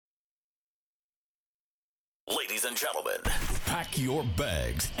Ladies and gentlemen, pack your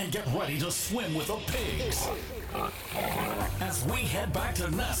bags and get ready to swim with the pigs as we head back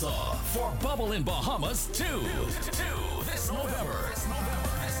to Nassau for Bubble in Bahamas 2 this November.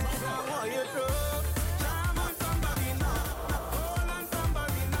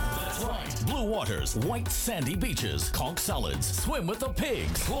 That's right. Blue waters, white sandy beaches, conch salads, swim with the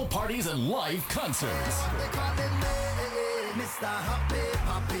pigs, pool parties, and live concerts.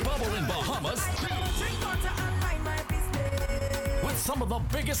 Bubble in Bahamas 2. With some of the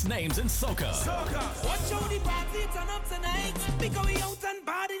biggest names in soca. Watch out the party turn up tonight. Because we out and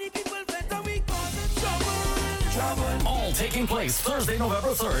party the people better we causing trouble. All taking place Thursday, November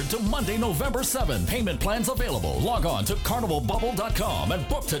 3rd to Monday, November 7th. Payment plans available. Log on to carnivalbubble.com and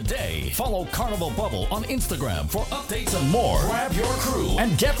book today. Follow Carnival Bubble on Instagram for updates and more. Grab your crew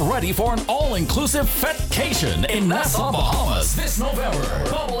and get ready for an all-inclusive fetcation in Nassau, Bahamas this November.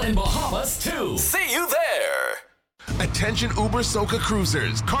 Bubble in Bahamas 2. See you there. Attention Uber Soca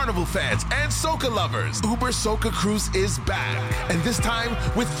cruisers, Carnival fans, and Soca lovers. Uber Soca Cruise is back, and this time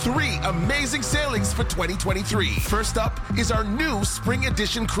with 3 amazing sailings for 2023. First up is our new Spring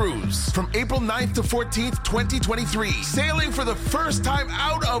Edition cruise from April 9th to 14th, 2023. Sailing for the first time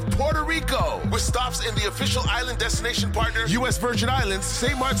out of Puerto Rico with stops in the official island destination partner, U.S. Virgin Islands,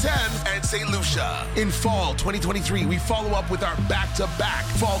 St. Martin, and St. Lucia. In fall 2023, we follow up with our back-to-back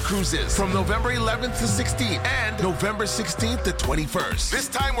fall cruises from November 11th to 16th and November 16th to 21st. This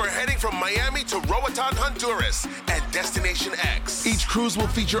time we're heading from Miami to Roatan, Honduras and Destination X. Each cruise will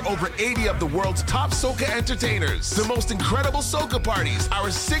feature over 80 of the world's top soca entertainers, the most incredible soca parties,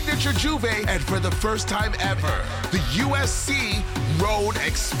 our signature juve, and for the first time ever, the USC Road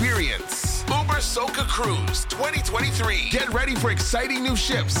Experience. Uber Soca Cruise 2023. Get ready for exciting new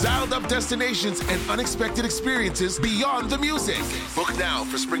ships, dialed up destinations, and unexpected experiences beyond the music. Book now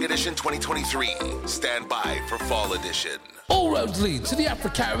for Spring Edition 2023. Stand by for Fall Edition. All roads lead to the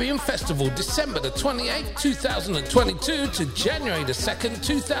Afro-Caribbean Festival, December the 28th, 2022 to January the 2nd,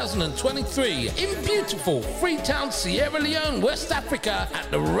 2023 in beautiful Freetown, Sierra Leone, West Africa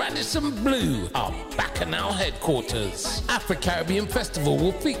at the Radisson Blu, our Bacchanal headquarters. Afro-Caribbean Festival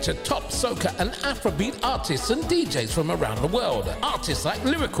will feature top soca and Afrobeat artists and DJs from around the world. Artists like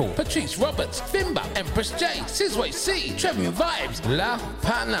Lyrical, Patrice Roberts, Bimba, Empress J, Sizway C, Trevin Vibes, La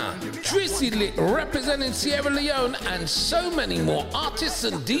Pana, Trissy Lit representing Sierra Leone, and so many more artists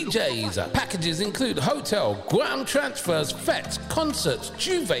and DJs. Packages include hotel, ground transfers, fetes, concerts,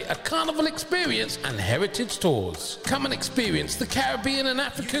 juve, a carnival experience, and heritage tours. Come and experience the Caribbean and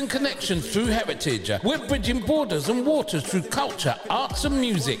African connection through heritage. We're bridging borders and waters through culture, arts, and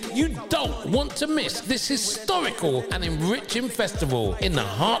music. You don't want to miss this historical and enriching festival in the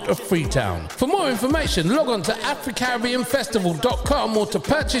heart of Freetown. For more information, log on to africaribbeanfestival.com or to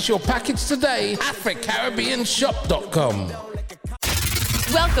purchase your package today, africaribbeanshop.com.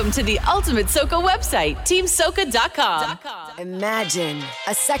 Welcome to the ultimate soca website, teamsoca.com. Imagine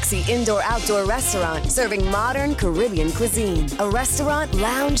a sexy indoor-outdoor restaurant serving modern Caribbean cuisine. A restaurant,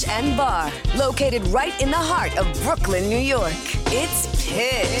 lounge, and bar located right in the heart of Brooklyn, New York. It's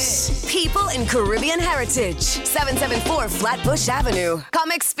Pitch. People in Caribbean heritage. 774 Flatbush Avenue.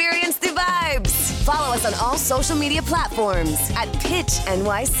 Come experience the vibes. Follow us on all social media platforms at Pitch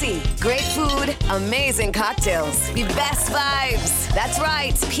NYC. Great food, amazing cocktails, the best vibes. That's right.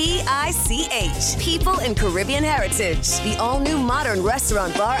 PICH. People in Caribbean heritage. The all-new modern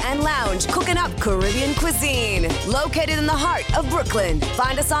restaurant, bar, and lounge cooking up Caribbean cuisine. Located in the heart of Brooklyn.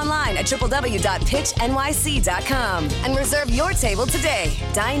 Find us online at www.pitchnyc.com and reserve your table today.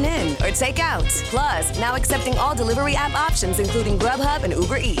 Dine in or take out. Plus, now accepting all delivery app options including Grubhub and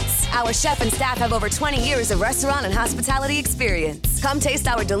Uber Eats. Our chef and staff have over 20 years of restaurant and hospitality experience. Come taste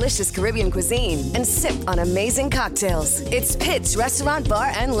our delicious Caribbean cuisine and sip on amazing cocktails. It's Pitch Restaurant,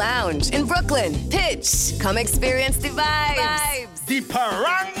 Bar, and Lounge in Brooklyn. Pitch. Come experience the vibes. The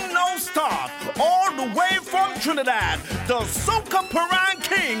Parang no stop. All the way from Trinidad. The Soca Parang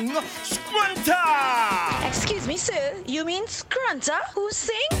King, Scrunta. Excuse me, sir. You mean Scrunta? Who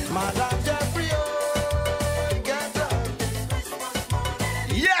sing?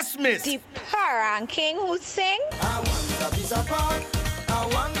 Yes, miss. The Parang King who sing? I want a piece of pot. I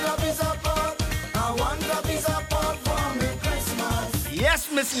want a piece of pot. I want a piece of pot for me Christmas. Yes,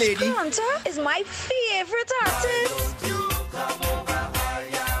 Miss Lady. Scrunta is my favorite artist.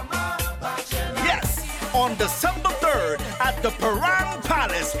 Yes, on December 3rd at the Parang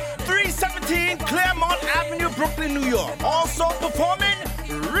Palace, 317 Claremont Avenue, Brooklyn, New York. Also performing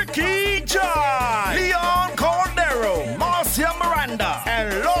Ricky Joy, Leon Cordero, Marcia Miranda,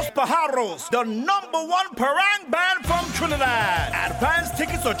 and Los Pajaros the #1 Parang band from Trinidad. Advance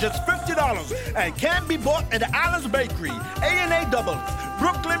tickets are just $50 and can be bought at the Islands Bakery, A&A Doubles,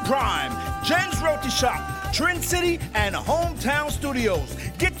 Brooklyn Prime, Jen's Roti Shop, Trin City, and Hometown Studios.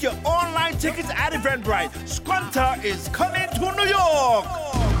 Get your online tickets at Eventbrite. Squanta is coming to New York.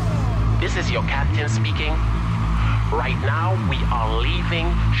 This is your captain speaking. Right now, we are leaving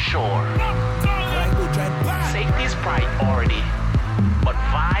shore. Safety's priority, but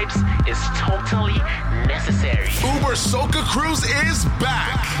vibes is totally necessary. Uber Soca Cruise is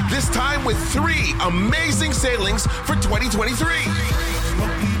back. This time with 3 amazing sailings for 2023.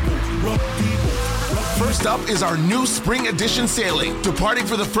 First up is our new spring edition sailing, departing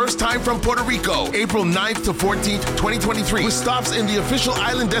for the first time from Puerto Rico, April 9th to 14th, 2023, with stops in the official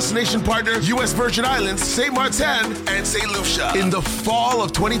island destination partner, U.S. Virgin Islands, St. Martin, and St. Lucia. In the fall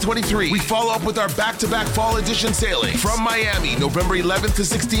of 2023, we follow up with our back-to-back fall edition sailing from Miami, November 11th to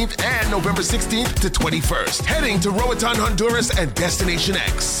 16th and November 16th to 21st, heading to Roatan, Honduras, and Destination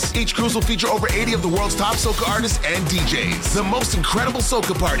X. Each cruise will feature over 80 of the world's top soca artists and DJs, the most incredible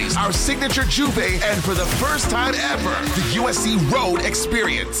soca parties, our signature juve, and for the first time ever, the USC Road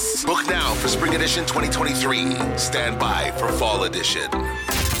Experience. Book now for Spring Edition 2023. Stand by for Fall Edition.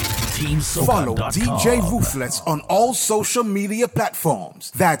 Follow DJ Ruthless on all social media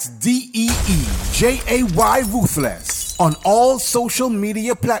platforms. That's DEEJAY Ruthless on all social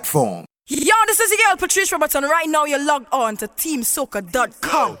media platforms. Yo, this is your girl Patrice Robertson. Right now you're logged on to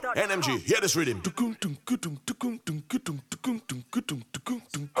TeamSoca.com. NMG, hear this rhythm.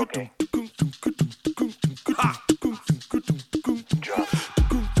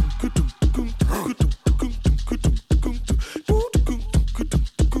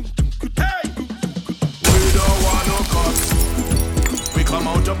 Come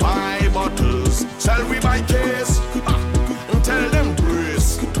out to buy bottles, sell we by case. Tell them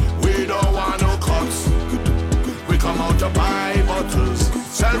brace, we don't want no cuts. We come out to buy bottles,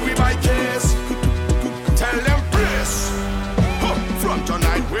 sell we by case. Tell them brace. From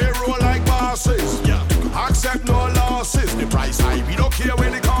tonight we roll like bosses. Accept no losses. The price high, we don't care where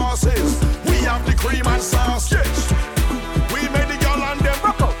the cost is. We have the cream and sausage. We make the girl and them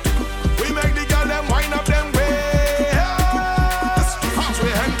rock up. We make the girl them wind up them way.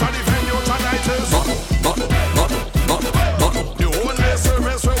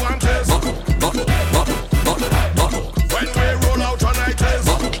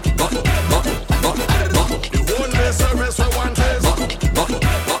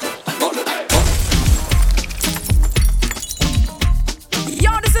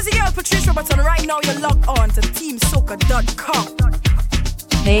 Right now you're logged on to TeamSoca.com.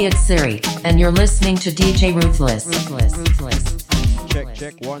 Hey, it's Siri, and you're listening to DJ Ruthless.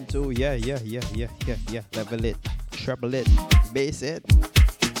 Check 1 2. Yeah. Level it, treble it, bass it.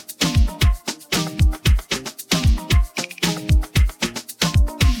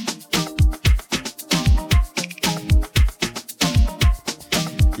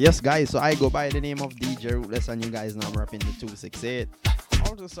 Yes, guys. So I go by the name of DJ Ruthless, and you guys know I'm rapping the 268.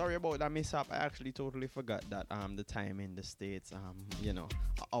 Also sorry about that mishap. I actually totally forgot that the time in the States an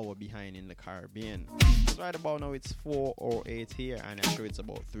hour behind in the Caribbean. So right about now it's 4:08 here, and I'm sure it's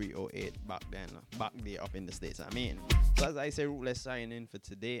about 3:08 back there up in the States. So as I say, Ruthless signing in for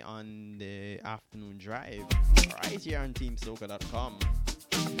today on the afternoon drive right here on TeamSoca.com,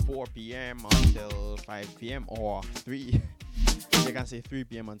 4 p.m. until 5 p.m. or 3. You can say 3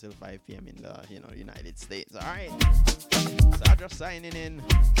 p.m. until 5 p.m. in the United States. Alright. So I'm just signing in.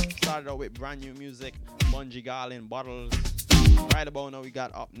 Started out with brand new music. Bungie Garland Bottles. Right about now we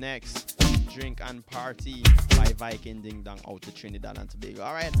got up next Drink and Party by Viking Ding Dong out to Trinidad and Tobago.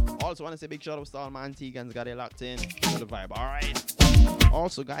 Alright. Also want to say big shout out to all my Antiguans. Got it locked in to the vibe. Alright.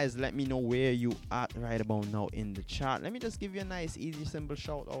 Also guys, let me know where you at right about now in the chat. Let me just give you a nice easy simple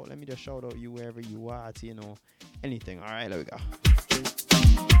shout out. Let me just shout out you wherever you are at, anything. Alright, there we go.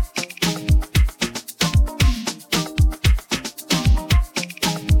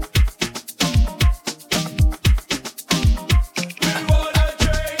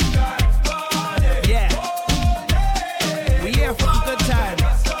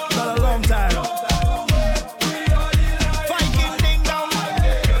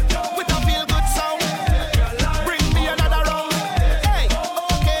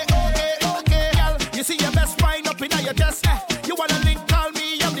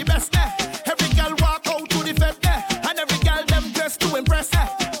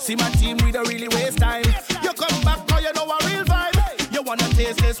 See my team, we don't really waste time. You come back, now you know a real vibe. You wanna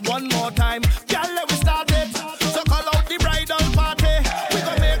taste this one more time. Girl, let me start it. So call out the bridal party. We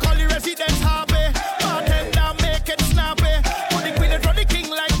gon' make all the residents happy. Bartender, make it snappy. Put the queen in front of the king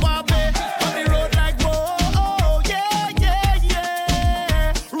like Barbie.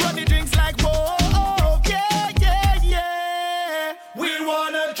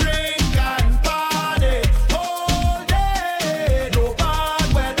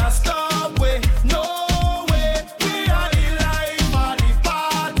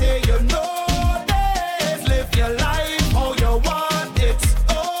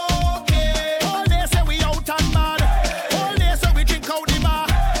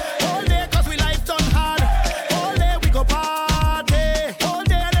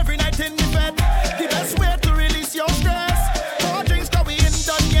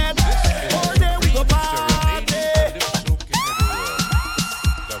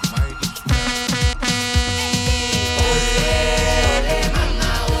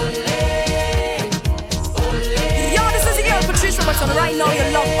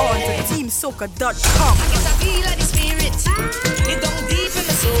 teamsoca.com. I get a feel of the spirit, it down deep in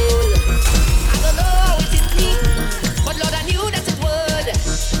the soul. I don't know how it hit me, but Lord, I knew that it would.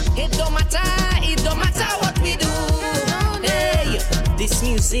 It don't matter what we do. Hey, this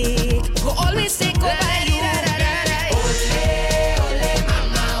music will always take over you.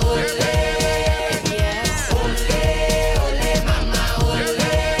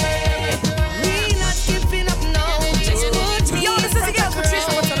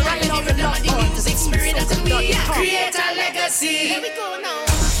 Create a legacy. Here we go now.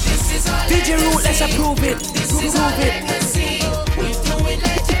 This is our DJ legacy. Ruthless, approve it. This is our legacy. We do it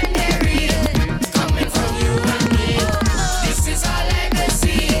legendary. Coming from you and me. This is our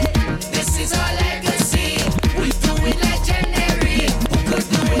legacy. This is our legacy. We do it legendary. We could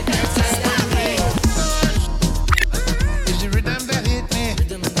do it legendary. Is the rhythm that hit me?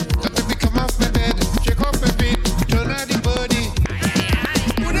 Got me come off my bed, shake off my feet, turn out the body.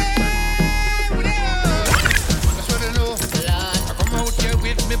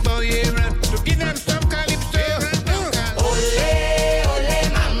 Me boy here and to give them some calypso. Ole, ole,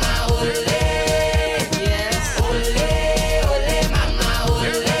 mama, ole. Yes. Ole, ole, mama,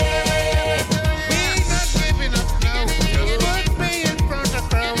 ole. We not giving up now. Just put me in front of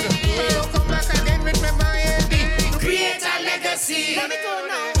crowd. So come back again with me Miami. Create a legacy. Let me go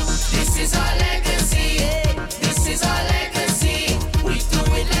now. This is our legacy. This is our legacy. We do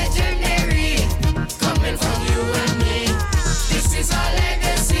it legendary. Coming from you and me. This is our legacy.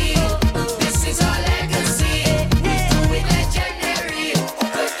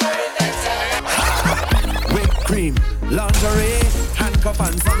 Lingerie, handcuff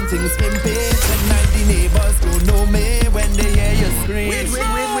and something skimpy. Tonight the neighbors don't know me when they hear you scream. Wait.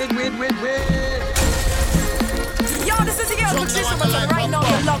 Yo, this is your girl Patricia, but right now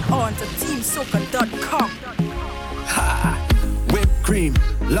you're logged on to teamsoca.com. Ha! Whipped cream,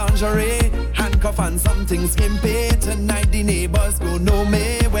 lingerie, handcuff and something skimpy. Tonight the neighbors don't know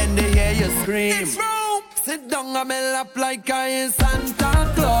me when they hear you scream. Sit down on my lap like I is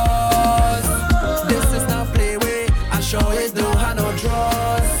Santa Claus. This is not play way. Show it don't have no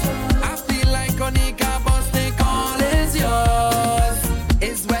draws. I feel like Onika, but they call is yours.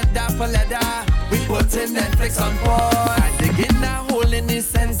 It's wet that for leather. We put in Netflix on pause. I dig in a hole in the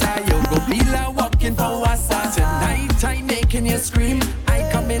center. You go feel like walking for Wassa. Tonight I'm making you scream. I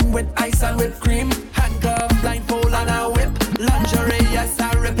come in with ice and whipped cream. Handcuff, blindfold and a whip. Lingerie, yes,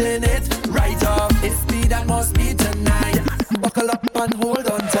 I'm ripping it. Right off, it's speed and more speed tonight. Buckle up and hold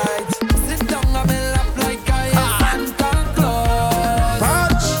on tight. Sit down on my lap like I am.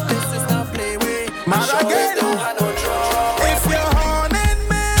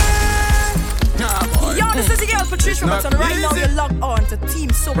 Patricia, but right now you're logged on to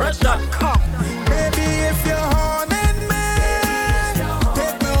teamsoca.com. Baby, if you're haunting me,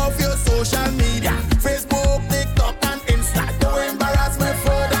 take me off your social media. Facebook, TikTok, and Insta. Don't embarrass me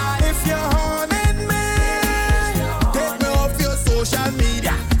further. If you're haunting me, take me off your social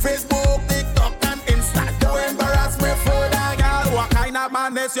media. Facebook, TikTok, and Insta. Don't embarrass me further, girl. What kind of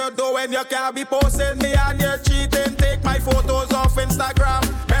madness you doing? You can't be posting me and you're cheating. Take my photos off Instagram.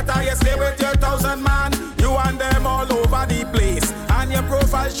 Better you stay with your 1,000 man. You and them all over the place. And your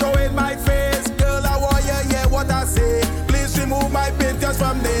profile showing my face. Girl, I want you hear what I say. Please remove my pictures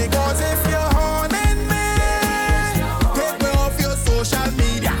from there. Cause if you're haunting me, take me off your social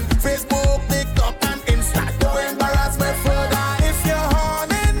media. Facebook, TikTok, and Insta. Don't embarrass me further. If you're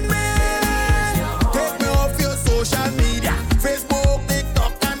haunting me, take me off your social media. Facebook,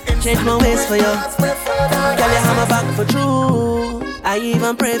 TikTok, and Insta. Change my ways for you. Girl, you have my back for true. I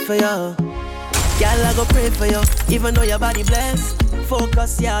even pray for you. Girl, I go pray for you, even though your body blessed.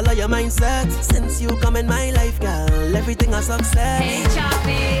 Focus, yeah, all of your mindset. Since you come in my life, girl, everything a success. Hey,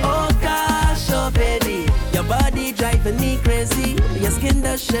 Choppy. Oh gosh, oh baby, your body driving me crazy. Your skin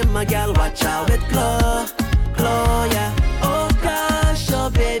does shimmer, girl, watch out with glow, yeah. Oh gosh,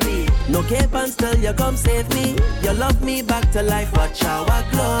 oh baby, no cape and still you come save me. You love me back to life, watch out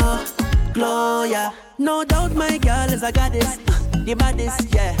with glow, yeah. No doubt my girl is a goddess. The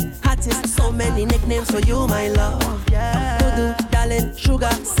baddest, yeah, hottest. So many nicknames for you, my love, yeah. Doodoo, darling, sugar,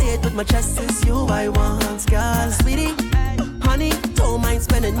 say it with my chest. It's you I want, girl. Sweetie, honey, don't mind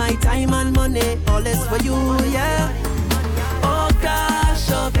spending my time and money. All this for you, yeah. Oh gosh,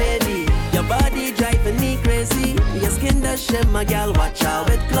 oh baby, your body driving me crazy. Your skin does shimmer, girl, watch out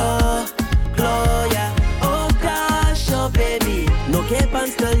with glow, yeah. Oh gosh, oh baby, no cape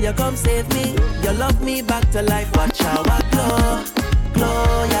and still you come save me. You love me back to life, watch out with glow,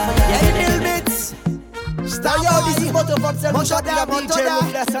 yeah. Yeah, little bits. Start yo, this is Moto from Seven Shot in the DJ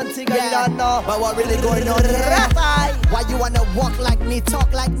Ruthless and Tigger, you don't know. But what really going on? Why you wanna walk like me,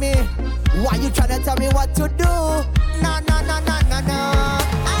 talk like me? Why you tryna tell me what to do? No, no, no, no, no, no.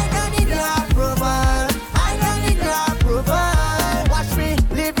 I don't need your approval. I don't need your approval. Watch me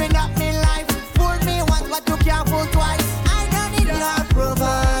living up me life. Fool me once, but you can't fool twice. I don't need your approval.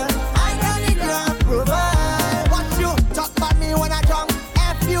 I don't need your approval. Watch you talk about me when I drunk.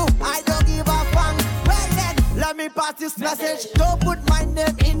 F you, I don't give a fuck. Well then, let me pass this message. Don't put my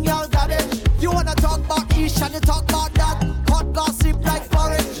name in your garbage. You wanna talk about Ish and you talk about that. Hot gossip like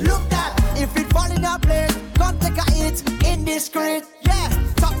porridge. Look that, if it fall in your plate, come take a hit indiscreet. Yeah,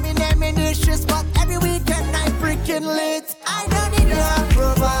 talk me name in dishes, but every weekend I freaking late. I don't need your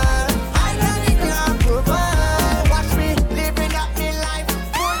approval. I don't need your approval. Watch me living up me life.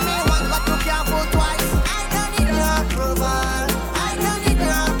 Fool me once, but you can't fool twice. I don't need your approval. I don't need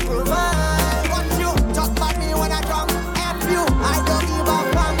your approval. Watch you talk about me when I drunk. F you, I don't give a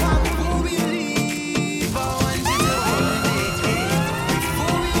fuck. Before we leave, I want you to hold it.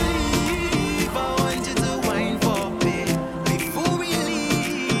 Before we leave, I want you to wine for me. Before we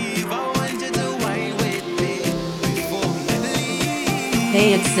leave, I want you to wine with me. Before we leave. Hey,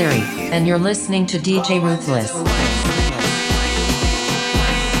 it's Siri, and you're listening to DJ Ruthless.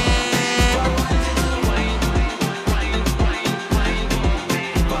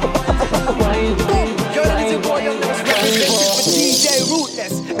 Yo, that is your boy, young Ness, representing for DJ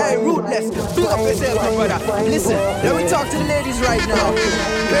Ruthless. Hey, Ruthless, big up yourself, my brother. Listen, let me talk to the ladies right now.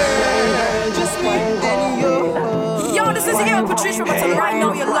 Girl, just me and you. Yo, this is your girl Patricia, but right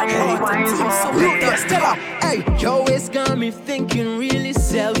now you're locked on to Team Soca. Ruthless, tell her. Hey, yo, it's got me thinking really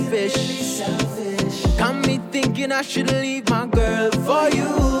selfish. Got me thinking I should leave my girl for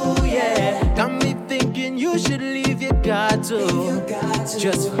you, yeah. Got me thinking you should leave your guy too,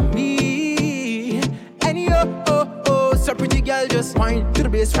 just for me. And yo, so pretty girl, just whine to the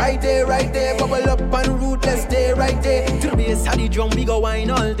bass right there, bubble up and Ruthless, stay right there. To the bass, how the drum, we go whine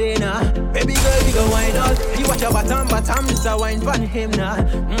all day now. Baby girl, we go whine all. You watch your bottom, just a whine from him now.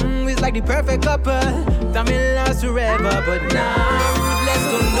 It's like the perfect couple, that may last forever, but now Ruthless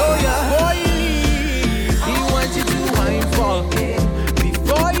don't know ya. Before you leave, he wants you to whine for him.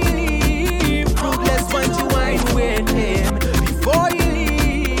 Before you leave, Ruthless wants you whine with him. Before you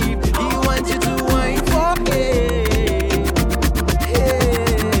leave, he wants you to whine for him.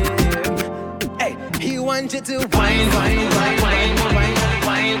 He wants you to whine.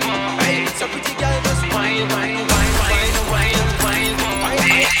 Hey, so pretty girl, just whine.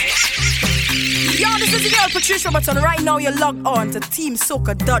 Yo, this is your girl Patricia, but right now you're logged on to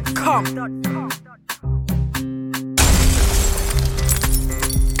TeamSoca.com.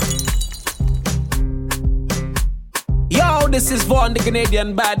 Yo, this is Vaughn, the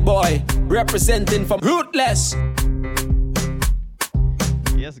Canadian bad boy, representing from Ruthless.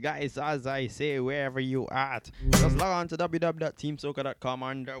 Yes, guys, as I say, wherever you at, just log on to www.teamsoca.com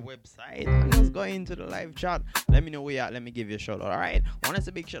on their website and just go into the live chat. Let me know where you at. Let me give you a shout out. Alright, want us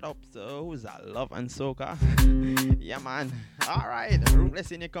a big shout out to who's that? Love and Soca. Yeah, man. Alright, Ruthless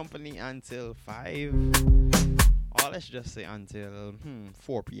in your company until 5. Or let's just say until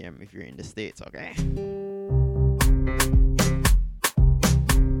 4 p.m. if you're in the States, okay?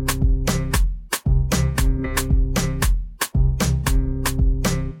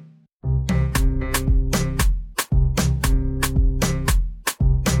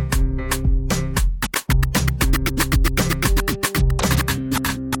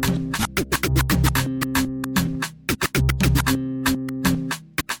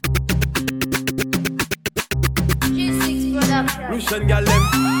 Russian gal them.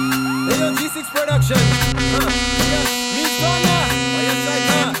 Hey yo, G6 production. Me Donna. Why you say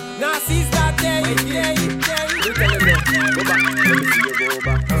nah, seize that day. You tell them that. Go back. Let me see you go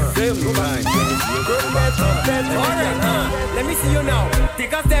back. Go back. Alright, let me see you now.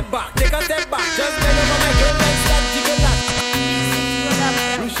 Take a step back. Just bend over my girl and start jiggle that.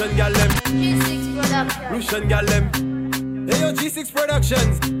 Russian gal them. G6 production. Russian gal them. Hey yo, G6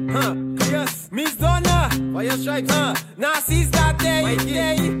 Productions. Yes, Miss Donna, fire stripes, now seize that day.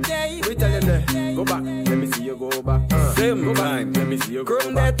 We tell them that, go back, let me see you go back. Same time, let me see you go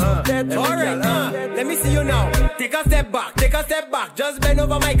back. Alright, let me see you now. Take a step back, just bend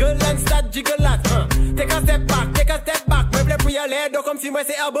over my girl and start jiggle that. Take a step back, me play for your leg, don't come see me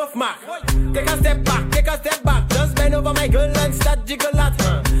say above mark. Take a step back, just bend bend over my girl and start jiggle that.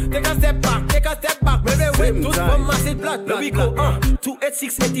 Take a step back, maybe wait to from massive blood. Here we go,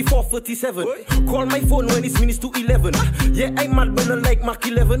 286-84-47. Call my phone when it's minutes to 11. Yeah, I'm mad when I like Mark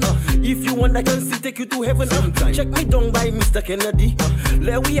 11. If you want, I can still take you to heaven. Check me down by Mr. Kennedy.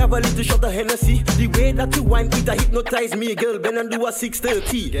 Let we have a little shot of Hennessy. The way that you whine it hypnotize me, girl. Bend and do a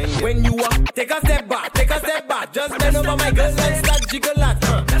 6:30. When you walk, take a step back. Just bend over my girl and start jiggle that.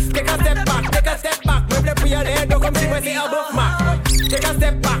 Take a step back. Maybe put your head, don't come see where say above mark. Take a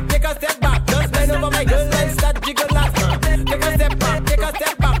step back. Just bend over my girl and start jiggle that. Take a step back.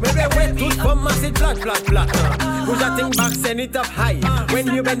 Maybe wait to come massive flat. Push that thing back, send it up high. When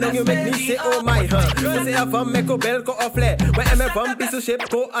you bend down, you make me say, oh my, You say, from Meko Belko or Flair. When I'm from piece of shape,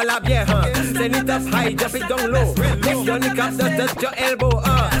 go a la bière, Send it up high, drop it down low. Lift your kneecap, just touch your elbow,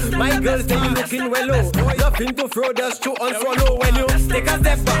 My girl say you looking well low. Nothing to throw, just chew and swallow. When you take a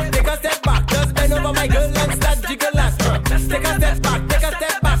step back. Just bend over my girl and start jiggle that. Take a step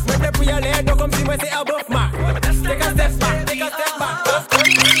back. When they put your leg, don't come see where say above mark. Take a step back.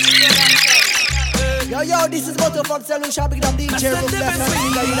 Yo, this is Motor from Solution. Big up DJ Ruthless and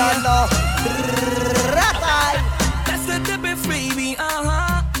Deejay, you don't know. That's the baby freebie,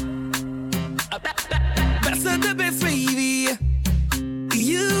 That's the baby freebie.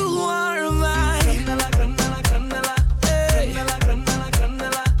 You are mine.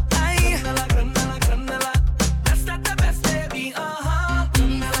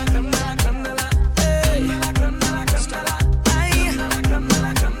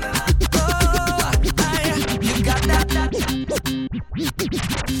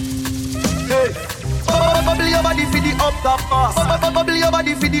 Bubble your body for the up top pass. Bubble your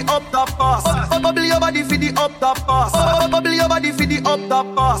body for the up top pass. Bubble your body for the up top pass. Bubble your body for the up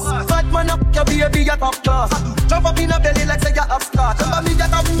top pass. Fat man up your baby your top class. Jump up in a belly like say you have start. Remember me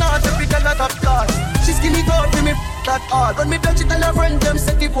that I'm not every girl that top class. She skinny girl for me that hard. When me touch it and her friend them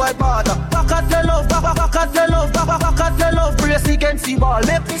set the boy bad. Back at the love, back at the love. Brace against the ball.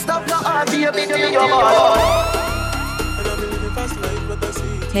 Make me stop the heart, baby, give me your ball.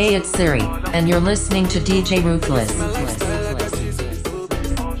 Hey, it's Siri, and you're listening to DJ Ruthless.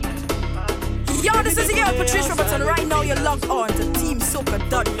 Yo, this is your girl Patricia Roberts, and right now you're logged on to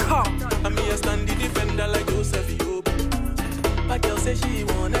TeamSoca.com. I'm here standing defender like Joseph Yob. My girl say she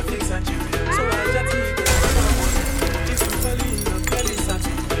want Netflix and chill, so I just take it. If you fall in love, girl is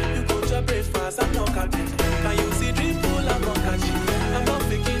happy. You go to breakfast, I'm not catching. Can you see dream pool, I'm not catching. I'm not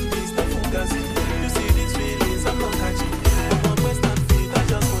faking this, the fugazi. You see these feelings, I'm not catching. I'm on Western feet, I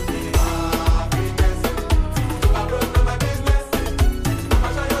just want to live. I broke down my business. I'ma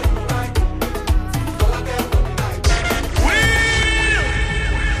show you right. All I care for me night.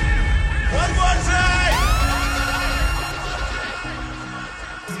 One more time.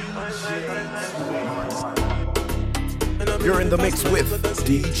 You're in the mix with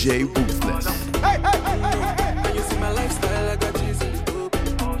DJ Ruthless. And you see my lifestyle, I got cheese in the book.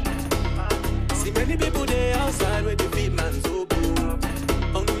 See many people there outside where the feet man's open.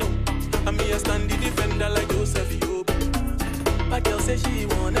 Oh no, I'm here standing defender like Joseph Yob. My girl say she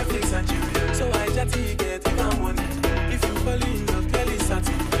want Netflix and chill, so I just get even money. If you fall in love, girl is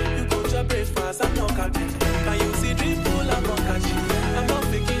satin. You go to breakfast, I'm not catching. Can you see dream pool, I'm not catching. I'm not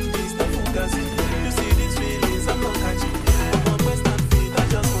faking this, the fugazi. You see these feelings, I'm not catching. I'm on Western feet, I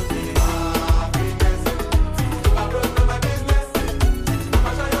just want to live. I broke down my business.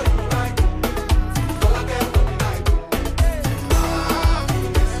 I'ma show you right. All I care for me night.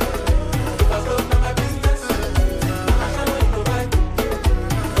 I broke down my business. I'ma show you right.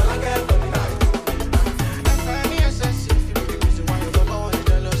 All I care for me night. I find me excessive. If you be the reason why you don't want to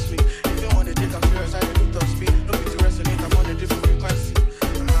jealous me. If you want to take a serious, I do top speed. No be to resonate, I'm on a different frequency.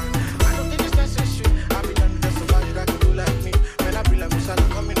 I don't think it's necessary. I'll be done with somebody that can do like me. When I be like Musa, I'm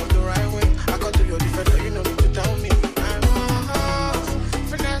coming off the right wing. I got to your defender, you know need to tell me. I'm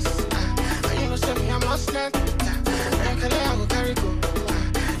finesse. And you know send me, I'm lost net. And I go carry go.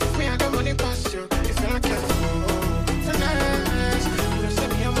 If me, I got money past you. If you don't care, finesse. You know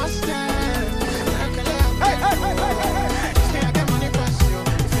send me, I'm lost net. And I go if me, I got money past you.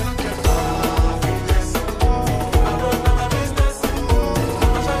 If you don't care, finesse. I broke down my business.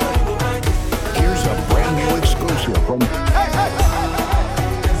 I'ma show you right. Here's a brand new exclusive from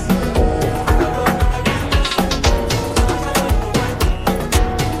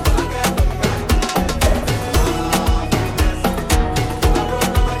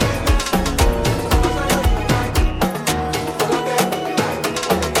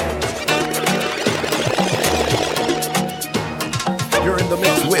You're in the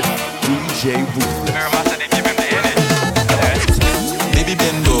mix with DJ Ruthless.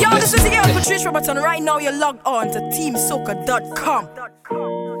 Yo, this is your Patrice Robertson. Right now you're logged on to teamsoca.com.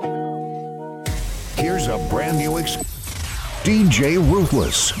 Here's a brand new DJ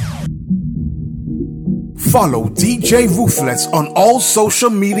Ruthless. Follow DJ Ruthless on all social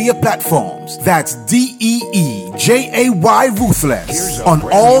media platforms. That's DEEJAY Ruthless on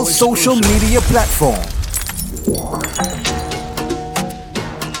all social media platforms.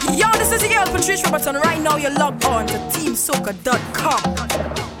 Yo, this is your Patrice Robertson. Right now you're logged on to teamsoca.com.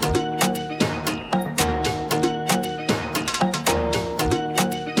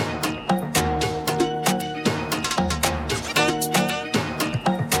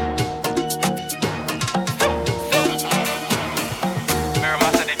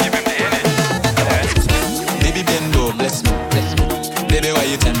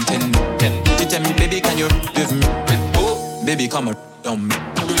 Baby, come on, baby,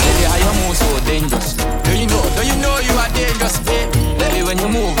 how you move so dangerous? Do you know you are dangerous, baby, when you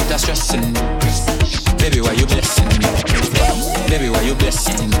move, that's stressing. Baby, why you blessing me? Baby, why you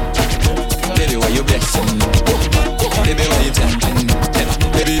blessing me? Baby, why you blessing me? Baby, why you tempting me?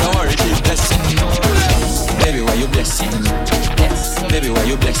 Baby, don't worry, keep blessing me. Baby, why you blessing me? Baby, why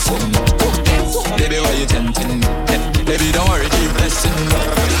you blessing me? Baby, why you tempting me? Baby, don't worry, keep blessing me.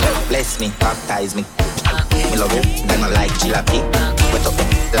 Bless me, baptize me. Me love you, then I like jalopy. Wet up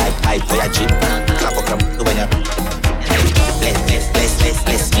like pipe for your jeep. Clap up when you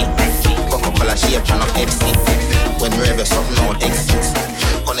bless me. Coca-Cola shape and up Epstein. When we ever something out exist.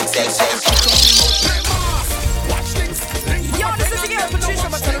 Connect sex. Yo, this is your Patrice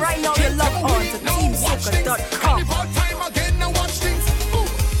Robertson. Right now you're logged on to teamsoca.com.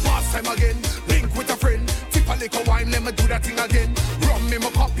 Last time again, link with a friend. Tip a little wine, let me do that thing again. Rum me my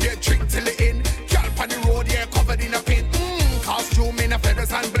cup, yeah, drink till the end. On the road, yeah, covered in a pin. Costume in a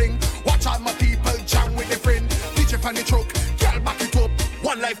feathers and bling. Watch all my people jam with a friend. DJ on the truck, girl back it up.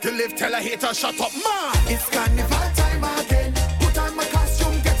 One life to live, tell a hater shut up, man. It's carnival time again. Put on my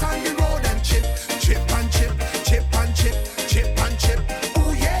costume, get on the road and chip, chip and chip, chip and chip, chip and chip.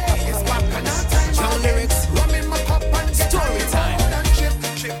 Oh yeah, it's back and our time. Now lyrics, rum in my cup and story time. And chip,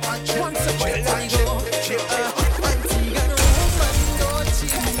 chip and chip, once a chip and chip, chip.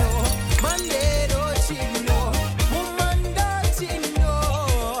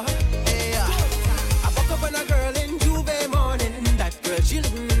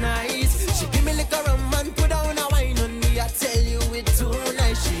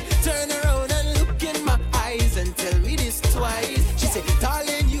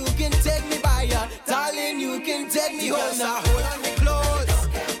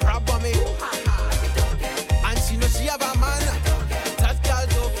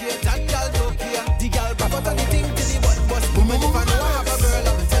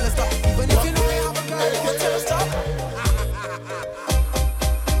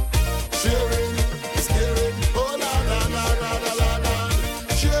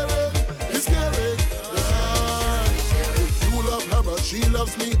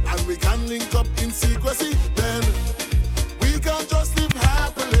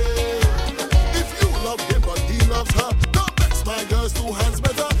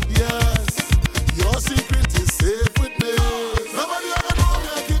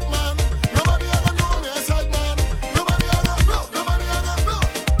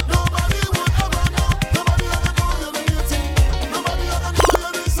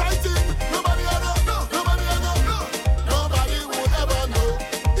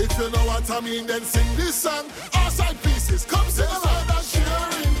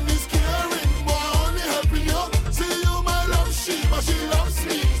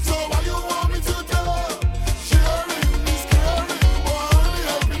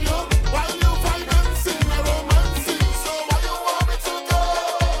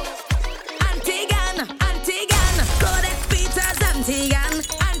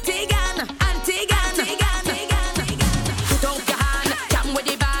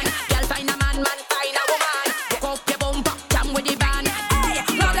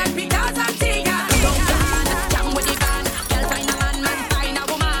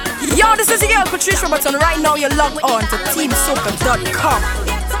 Patrice Robertson. Right now you're logged on to teamsoca.com.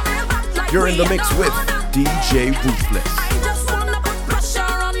 You're in the mix with DJ Ruthless.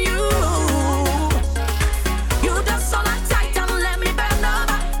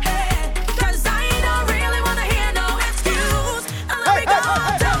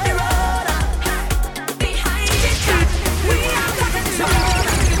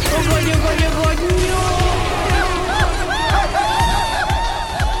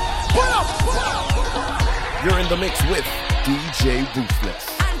 You're in the mix with DJ Ruthless.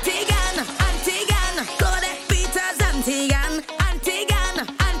 Antigan, go that Peter's Antigan.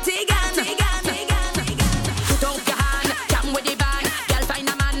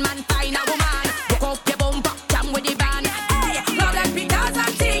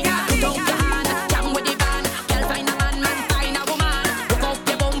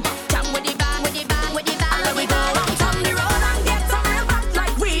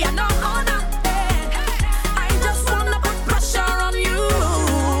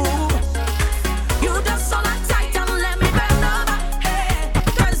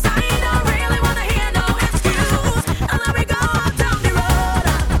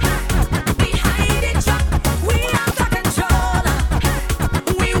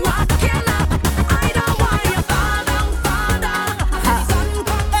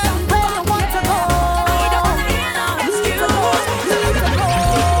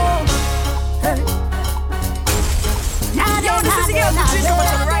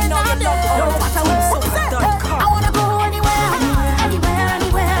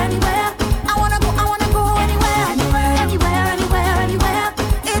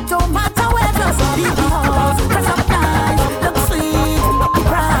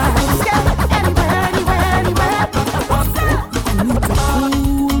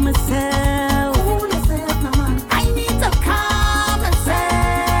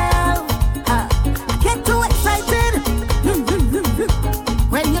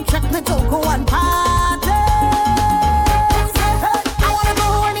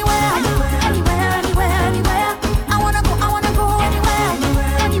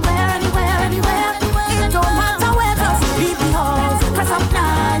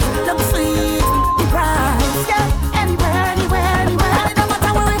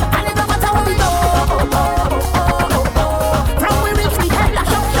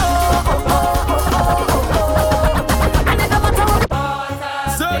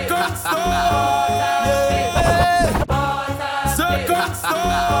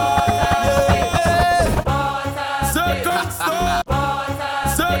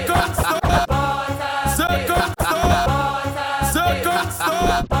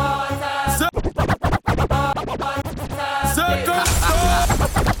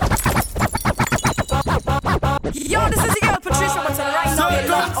 Yo, this is your girl Patricia Button right now. You're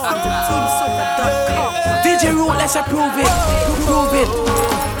locked on to TeamSoca.com. DJ Ruthless, prove it. Prove it.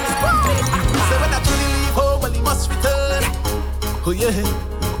 Say when I truly leave home, well, he must return. Oh yeah.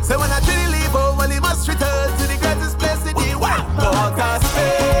 Say when I truly leave home, well, he must return to the greatest place in the world. Port of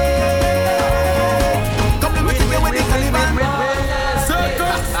Spain. Come to me together with the Caliban.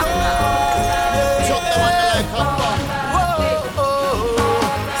 Circle Stone. Shut the one like Hopper.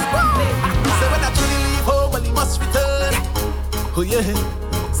 Say when I truly leave home, well, he must return. Oh yeah.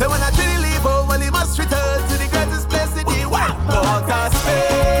 Say when I truly leave home, well, he must return to the greatest place in the world. Port of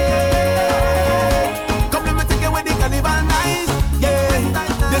Spain.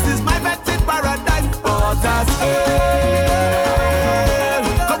 This is my vetted paradise, Port of Spain.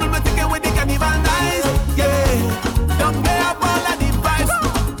 Come with me with the carnival nights, yeah. Don't pay up all of the vibes.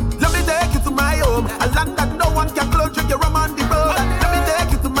 Let me take you to my home, a land that no one can close. Drink your rum on the road. Let me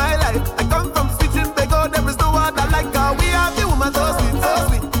take you to my life. I come from sweet and Bego. There is no other like her. We have the woman so sweet, so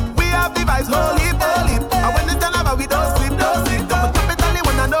sweet. We have the vibes, holy, holy. And when it's done, about we don't sleep, don't sleep. Don't put it only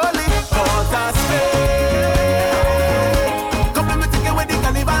when I know it. Port of Spain.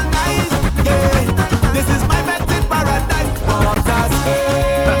 This is my vetted paradise, Port of Spain.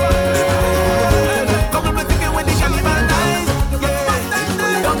 Come on, take it with the carnival nights,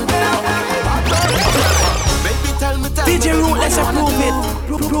 baby, tell me, DJ Ruthless, prove it.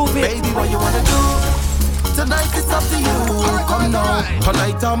 Prove it. Baby, what you wanna do? Tonight it's up to you. Come now.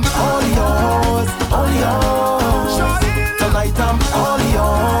 Tonight I'm all yours, all yours. Tonight I'm all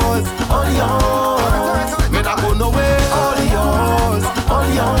yours, all yours. Me not go nowhere, all yours, all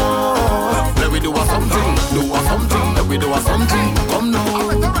yours. Let me do a something, let me do a something. Come now.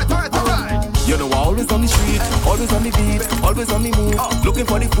 Alright. You know I always on the street, always on the beat, always on the move, looking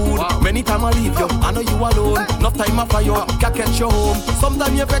for the food. Many times I leave you, I know you alone. Enough time I fire, can't catch you home.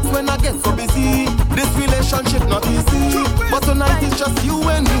 Sometimes you vex when I get so busy. This relationship not easy, but tonight it's just you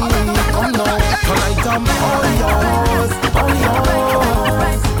and me. Come now, tonight I'm all yours, all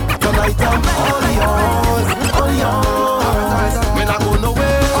yours. Tonight I'm all yours, all yours. When I go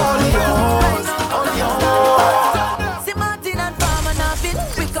nowhere, all yours, all yours. See Martin and Farmer napping.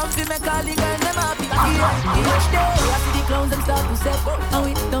 We come to make all the girls them happy. Each day, I see the clowns them start to set. And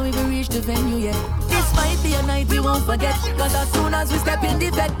we don't even reach the venue yet. This might be a night we won't forget. Cause as soon as we step in the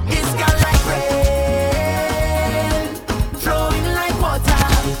bed, it's gone like rain, flowing like water.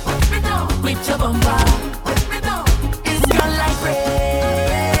 With your bumper, it's gone like rain.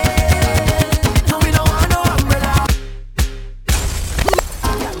 And we don't want no umbrella.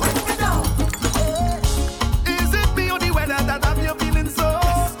 Is it me or the weather that have you feeling so?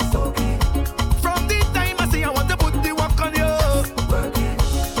 From the time I say I want to put the work on you.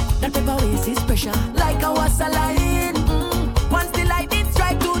 That type of waste is pressure, like a wasaline. Once the lightning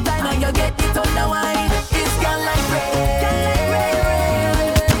strike 2 times and you get it on the wine, it's gone like rain,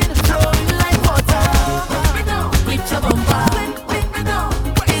 flowing like water. With your bumper,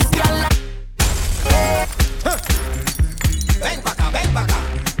 it's gone like Bang baka,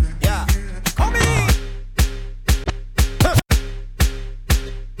 yeah. Come in.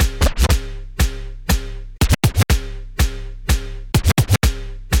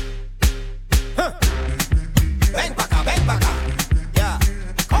 Bang baka, yeah.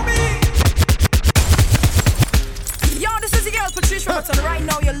 Come in. Yo, this is your girl Patricia Button. Right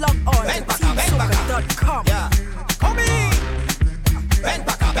now you're locked on to TeamSoca.com. Yeah. Come in. Bang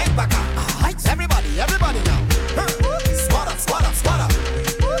baka. Everybody now. Squat up. Squat up.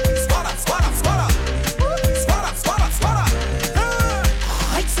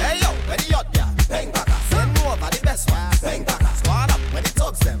 Hey yo, when the yacht, yeah. Bang baka. Send over the best one. Bang baka. Squat up when it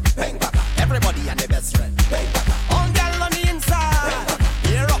tugs them. Bang baka. Everybody and the best friend. Bang baka. All gal on the inside. Bang baka.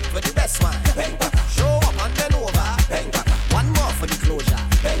 Gear up for the best one. Bang baka. Show up and then over. Bang baka. One more for the closure.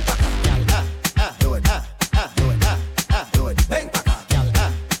 Bang baka. Gal, do it. Do it. Bang baka. Gal,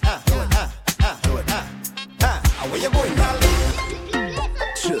 do it. Do it. Where you going, gal?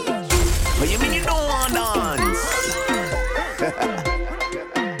 What you mean you don't want dance?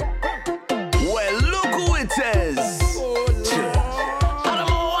 Well, look who it is. And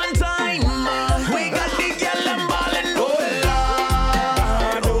one time, we got the girl and ballin'. Oh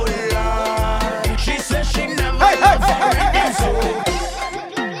Lord. She says she never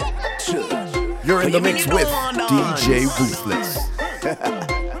You're in the mix with DJ Ruthless.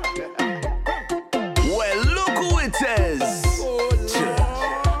 Well, look who it is.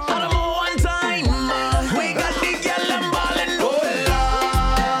 And one time, we got the girl and ballin'.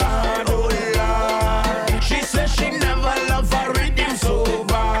 Oh Lord. She says she never loved her rhythm so.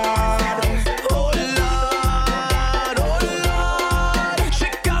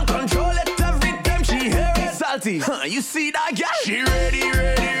 you see that girl? She ready,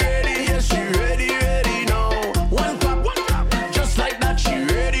 yes, she ready now. One clap, just like that. She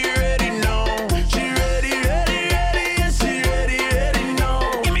ready now. She ready, yes, she ready now.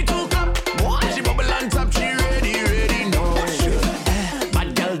 Give me two clap, she bubble on top. She ready now.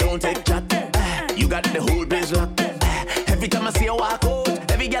 Bad girl, don't take chat. You got the whole place locked. Every time I see you walk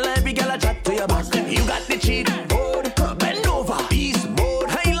out, every girl I chat to your back. You got the cheat code, bend over, beast mode,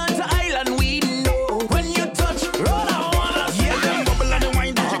 island to island. We know when you touch roll, I wanna see them bubble and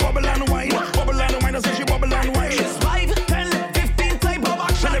wine. She bubble and wine, bubble and wine. I say she bubble and wine. It's 5, 10, 15 type of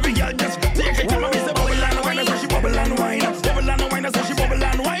action. Every girl just take it. Tell me say bubble and wine. I say she bubble and wine, bubble and wine. I say she bubble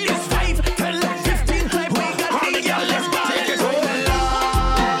and wine. It's 5, 10, 15 type. We got the girl just take it.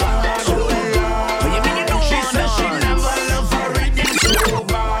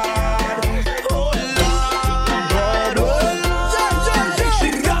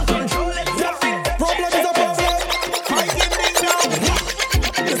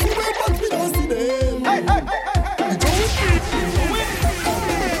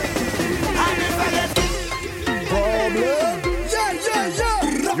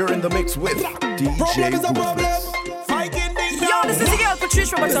 You're in the mix with DJ Ruthless. Yo, this is your girl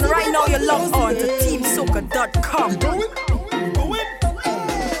Patricia Robertson. Right now you're logged on to teamsoca.com.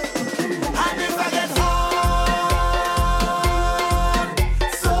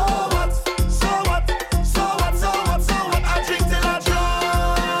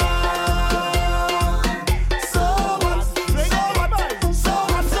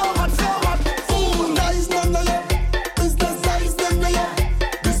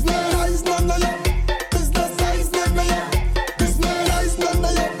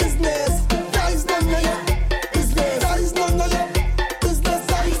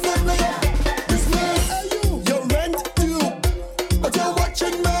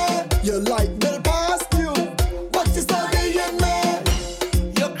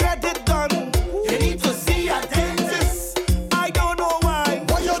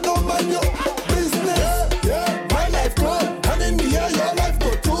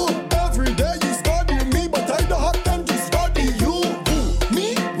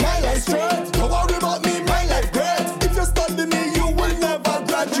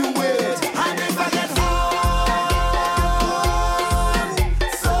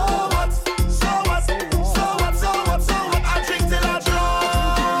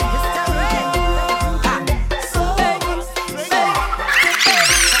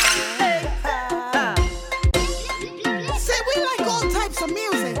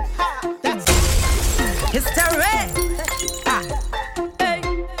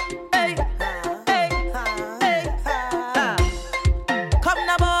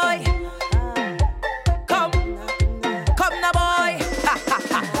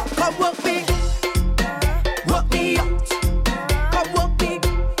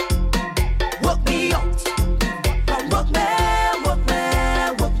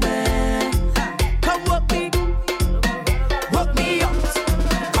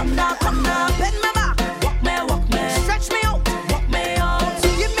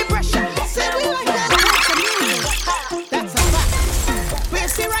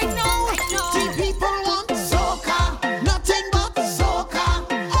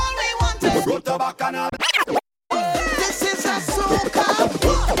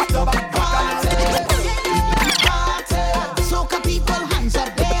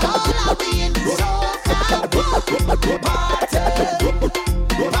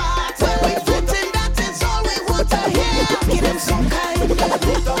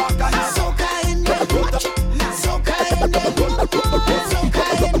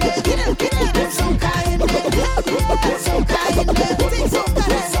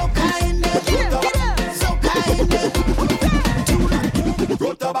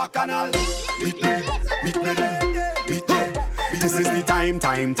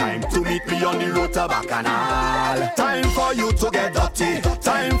 Time to meet me on the road to Bacchanal. Time for you to get dirty,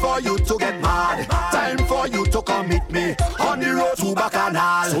 time for you to get mad, time for you to come meet me on the road to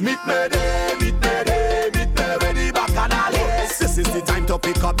Bacchanal. So meet me there, meet me where the Bacchanal is. This is the time to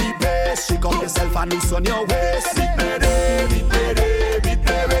pick up the pace, shake up yourself and loosen your waist. Meet me there, meet me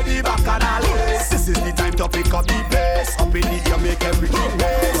where the Bacchanal is. This is the time to pick up the pace, up in the air make everything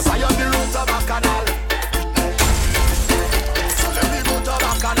race. 'Cause I on the road to Bacchanal.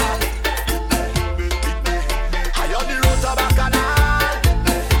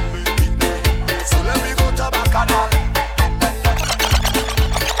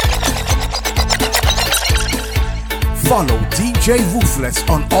 Follow DJ Ruthless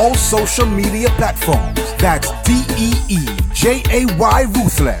on all social media platforms. That's DEEJAY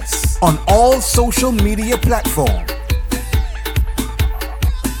Ruthless on all social media platforms.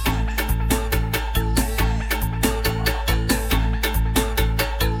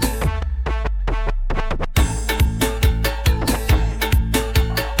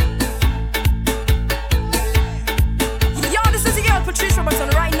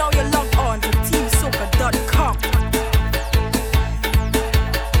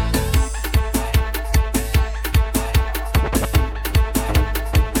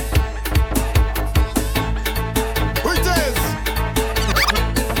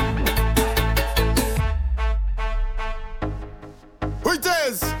 Who it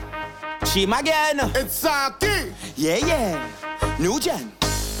is? Chim again. It's Saki. Yeah. New gen.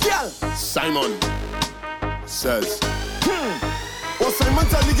 Girl. Simon says. What Simon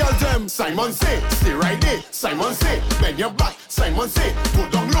tell the girl them? Simon say, stay right there. Simon say, bend your back. Simon say, go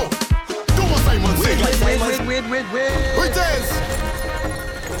down low. Do what Simon say. Wait. Who it is?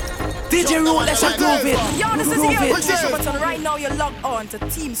 DJ Ruthless and Groove It. Yo, this is the girl Groove It. Patricia Robertson. Right now you're logged on to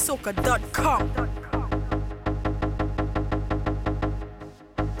teamsoca.com.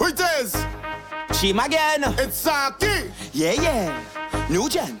 Who it is? Chim again. It's Saki. Yeah. New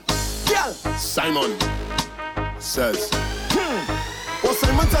gen. Girl. Simon says. What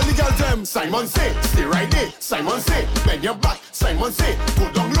Simon tell the girl them? Simon say, stay right there. Simon say, bend your back. Simon say, go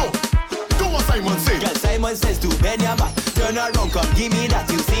down low. Do what Simon say. Girl, Simon says to bend your back. Turn around, come give me that.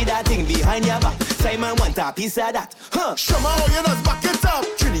 You see that thing behind your back. Simon want a piece of that. Show me how you just back it up.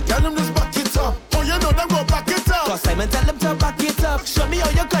 Trini, tell them just back it up. Oh, you know them go back it up. Cause Simon tell them to back it up. Show me how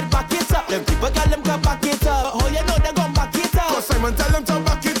you can back it up. Them people tell them to back it up. How you know they gon' back it up. Cause Simon tell them to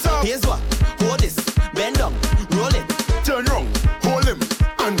back it up. Here's what. Hold this. Bend down. Roll it. Turn round. Hold him.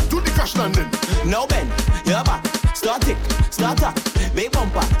 And do the crash landing. Now bend. Your back. Start tick. Start up. Big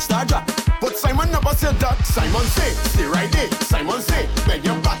bumper. Start drop. But Simon never said that. Simon say, stay right there. Simon say, bend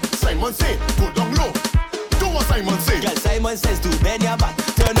your back. Simon say, go down low. Do what Simon say. Girl, Simon says to bend your back.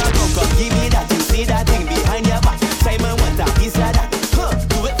 Turn around, come give me that. You see that thing behind your back. Simon want a piece of that.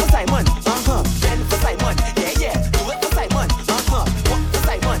 Do it for Simon. Bend for Simon. Yeah. Do it for Simon. Walk for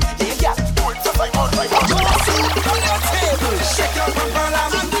Simon. Yeah. Do it for Simon. On your table, shake your bambala.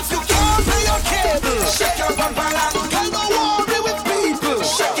 And if you can't pay your cable, shake your bambala. Girl, don't worry with people.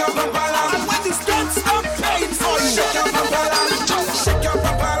 Shake your bambala. And when the stats stop paying for you, shake your bambala. Shake your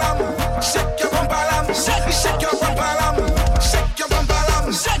bambala. Shake your bambala. Shake your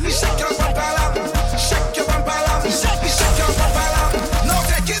bambala. Shake your bambala. Shake your bambala. Shake your bambala. Shake your bambala. Now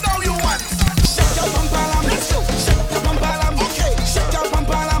take it how you want. Shake your bambala. Let's go. Shake your bambala. Okay. Shake your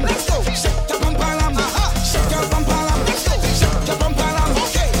bambala. Let's go. Shake your bambala. Shake your bambala. Let's go. Shake your bambala.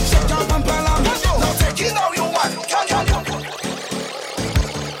 Okay. Shake your bambala. Let's go. Now take it how you want.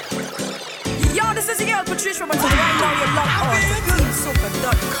 Yo, this is the girl Patricia Robertson. Right now you're logged on to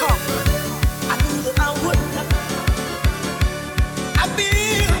teamsoca.com. I knew that I would. I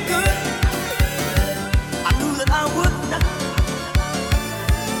feel good. I knew that I would.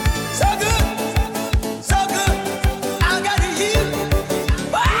 So good. I got it here.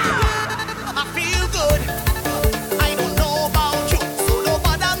 I feel good. I don't know about you, so don't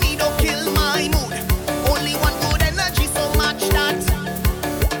bother me, don't kill my mood. Only one good energy, so much that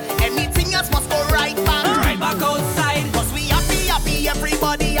anything else must go right back outside. Cause we happy,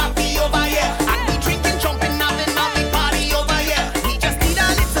 everybody happy over here. And we drinking, jumping, having a big party over here. We just need a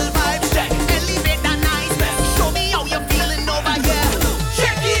little vibe check, elevate that niceness. Show me how you're feeling over here.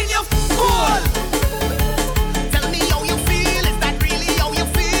 Check in your fool. Tell me how you feel, is that really how you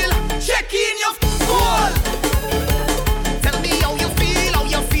feel? Check in your fool. Tell me how you feel, how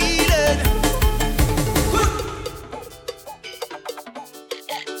you're feeling.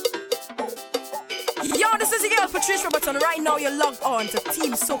 Yo, this is the girl Patricia Robertson. Right now you're logged on to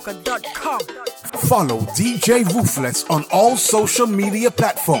teamsoca.com. Follow DJ Ruthless on all social media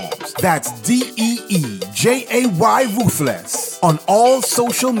platforms. That's DEEJAY Ruthless on all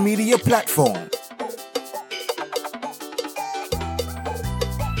social media platforms.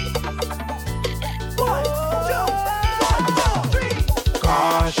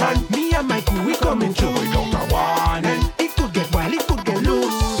 Caution, me and my crew, we coming through without a warning. It could get wild, it could get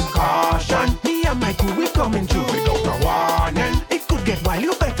loose. Caution, me and my crew, we coming through without a warning. It could get wild,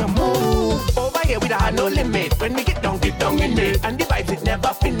 you better move. Over here we don't have no limit. When we get down in it. And the vibes it never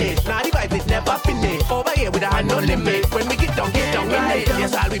finish. Nah, the vibes it never finish. Over here we don't have no limit. When we get down in it.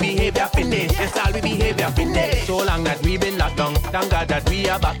 Yes, all we behavior finish. Yes, all we behavior finish. So long that we been locked down. Thank God that we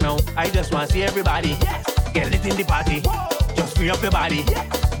are back now. I just want to see everybody get lit in the party. Just free up your body.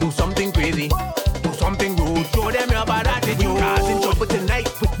 Do something crazy. Do something rude. Show them your bad attitude. Cause in trouble tonight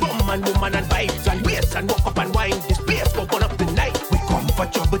with rum and woman and vibes and waist and walk up and wine. This place go burn up tonight. We come for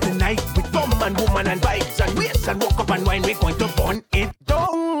trouble tonight with rum and woman and vibes and waist and walk up and wine. We going to burn it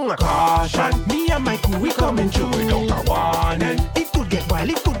down. Caution, me and my crew, we coming through without a warning. It could get wild,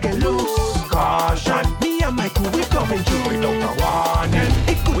 it could get loose. Caution, me and my crew, we coming through without a warning.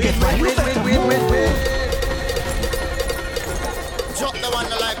 It could get wild, wait. Drop the one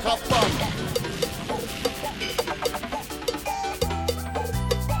like a bomb.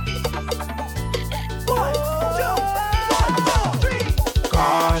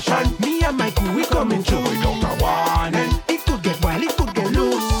 Caution, me and my crew, we coming through without a warning. It could get wild, it could get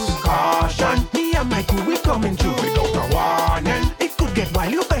loose. Caution, me and my crew, we coming through without a warning. It could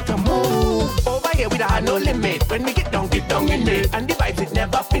down in it. And the vibes it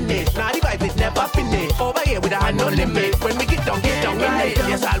never finish. Nah, the vibes it never finish. Over here with a hand no limit. When we get down in it.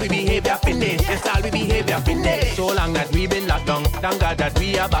 Yes, all we behavior finish. Yes, all we behavior finish. So long that we been locked down. Thank God that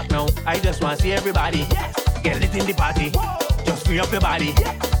we are back now. I just want to see everybody get lit in the party. Just free up your body.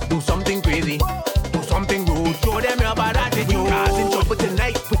 Do something crazy. Do something rude. Show them your bad attitude. Cause in trouble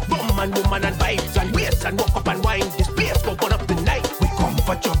tonight with rum and woman and vibes and waist and walk up and wine. This place go burn up tonight. We come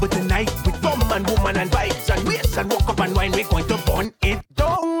for trouble tonight with rum and woman and vibes and waist and walk up and wine. We going to burn it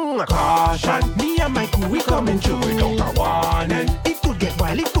down. Caution, me and my crew, we coming through without a warning. It could get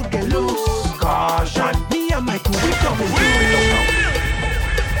wild, it could get loose. Caution, me and my crew, we coming through without a warning.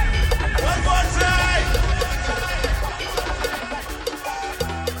 One more time.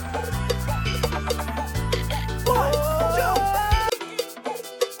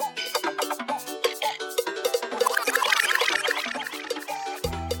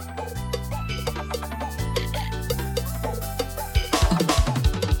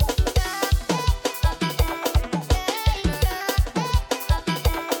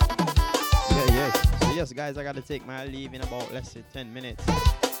 Yes, guys, I gotta take my leave in about less than 10 minutes.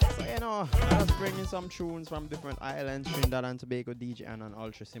 So, you know, I was bringing some tunes from different islands, Trinidad and Tobago, DJ and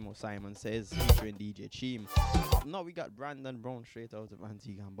Ultra Simo Simon Says, featuring DJ Cheem. Now we got Brandon Brown straight out of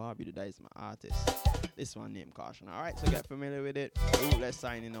Antigua and Barbuda. That is my artist. This one named Caution. Alright, so get familiar with it. Ruthless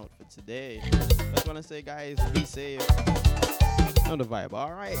signing out for today. Just wanna say, guys, be safe. Know the vibe,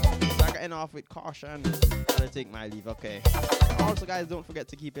 alright? So I got end off with Caution. Gotta take my leave, okay? Also, guys, don't forget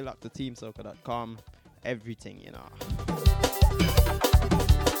to keep it locked to teamsoca.com. Everything, you know.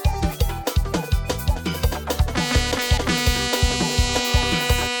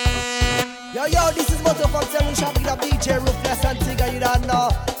 Yo, this is Moto from Selling Shopping of DJ Ruthless and Tigger, you don't know.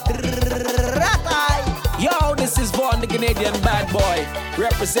 Yo, this is Vaughn, the Canadian bad boy,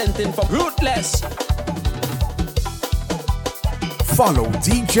 representing from Ruthless. Follow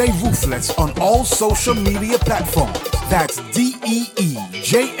DJ Ruthless on all social media platforms. That's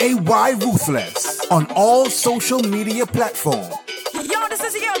DEEJAY Ruthless on all social media platforms. Yo, this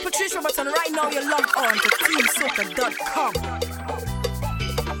is your girl Patricia Robertson. Right now you're logged on to teamsoca.com.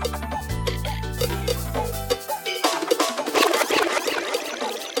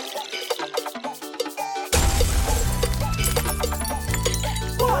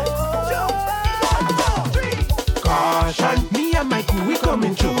 Caution, me and my crew, we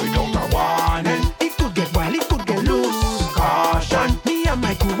coming through without a warning. It could get wild, it could get loose. Caution, me and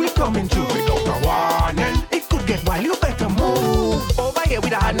my crew, we coming through without a warning. It could get wild, you better move. Over here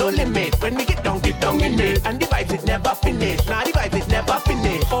with a no limit. When we get down in it. And the vibes it never finish. Nah, the vibes it never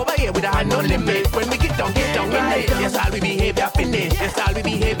finish. Over here with a no limit. When we get down in it. Yes, all we behavior finish. Yes, all we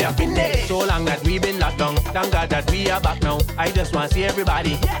behavior finish. So long that we been locked down. Thank God that we are back now. I just want to see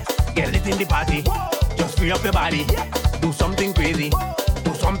everybody get lit in the party. Just free up your body. Do something crazy.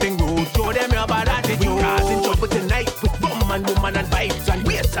 Do something rude. Show them your bad attitude. Cause in trouble tonight with rum and woman and vibes and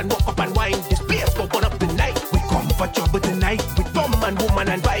waist and walk up and wine. This place go burn up tonight. We come for trouble tonight with rum and woman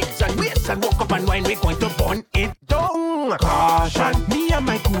and vibes and waist and walk up and wine. We going to burn it down. Caution, me and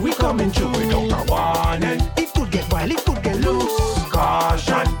my crew, we coming through without a warning. It could get wild, it could get loose.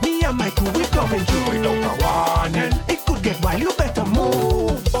 Caution, me and my crew, we coming through without a warning. It could get wild, you better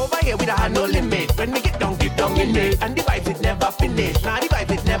move. Over here with a no limit. When we get down in it. And the vibes it never finish. Nah, the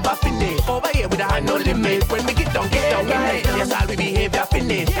vibes it never finish. Over here with a no limit. When we get down in it. Yes, all we behavior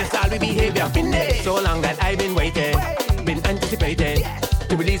finish. Yes, all we behavior finish. So long that I've been waiting, been anticipating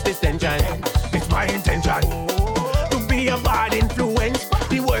to release this tension. It's my intention to be a bad influence.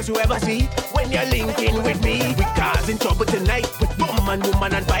 The worst you ever see when you're linking with me. We causing trouble tonight with rum and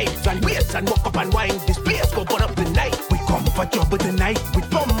woman and vibes and waist and walk up and wine. This place go burn up tonight. We come for trouble tonight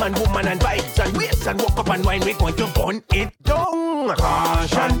with rum and woman and vibes and waist and walk up and wine. We going to burn it down.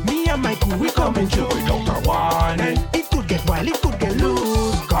 Caution, me and my crew, we coming through without a warning. It could get wild, it could get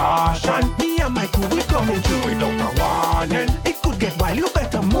loose. Caution, me and my crew, we coming through without a warning. It could get wild, you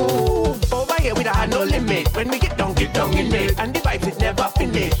better move. Over here with a no limit. When we get down in it. And the vibes it never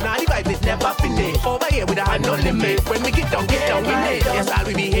finish. Nah, the vibes it never finish. Over here with a no limit. When we get down in it. Yes, all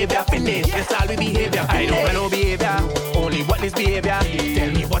we behavior finish. Yes, all we behavior finish. I don't want no behavior. Only what is behavior?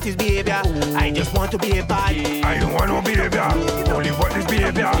 Tell me what is behavior? I just want to behave bad. I don't want no behavior. Only what is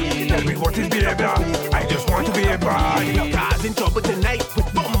behavior? Tell me what is behavior? I just want to behave bad. Causing trouble tonight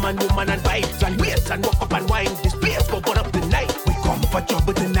with rum and woman and vibes and waist and walk up and wine. This place go burn up tonight. We come for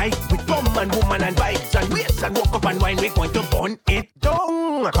trouble tonight with rum and woman and vibes and waist and walk up and wine. We going to burn it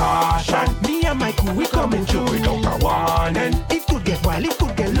down. Caution, me and my crew, we coming through without a warning. It could get wild, it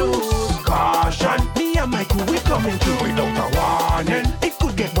could get loose. Caution, me and my crew, we coming through without a warning. It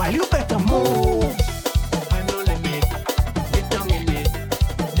could get wild, you better move. I no limit.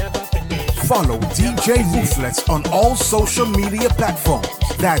 Follow DJ Ruthless on all social media platforms.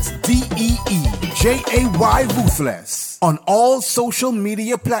 That's DEEJAY Ruthless on all social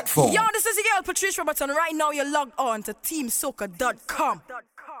media platforms. Yo, this is your girl Patrice Robertson. Right now you're logged on to teamsoca.com.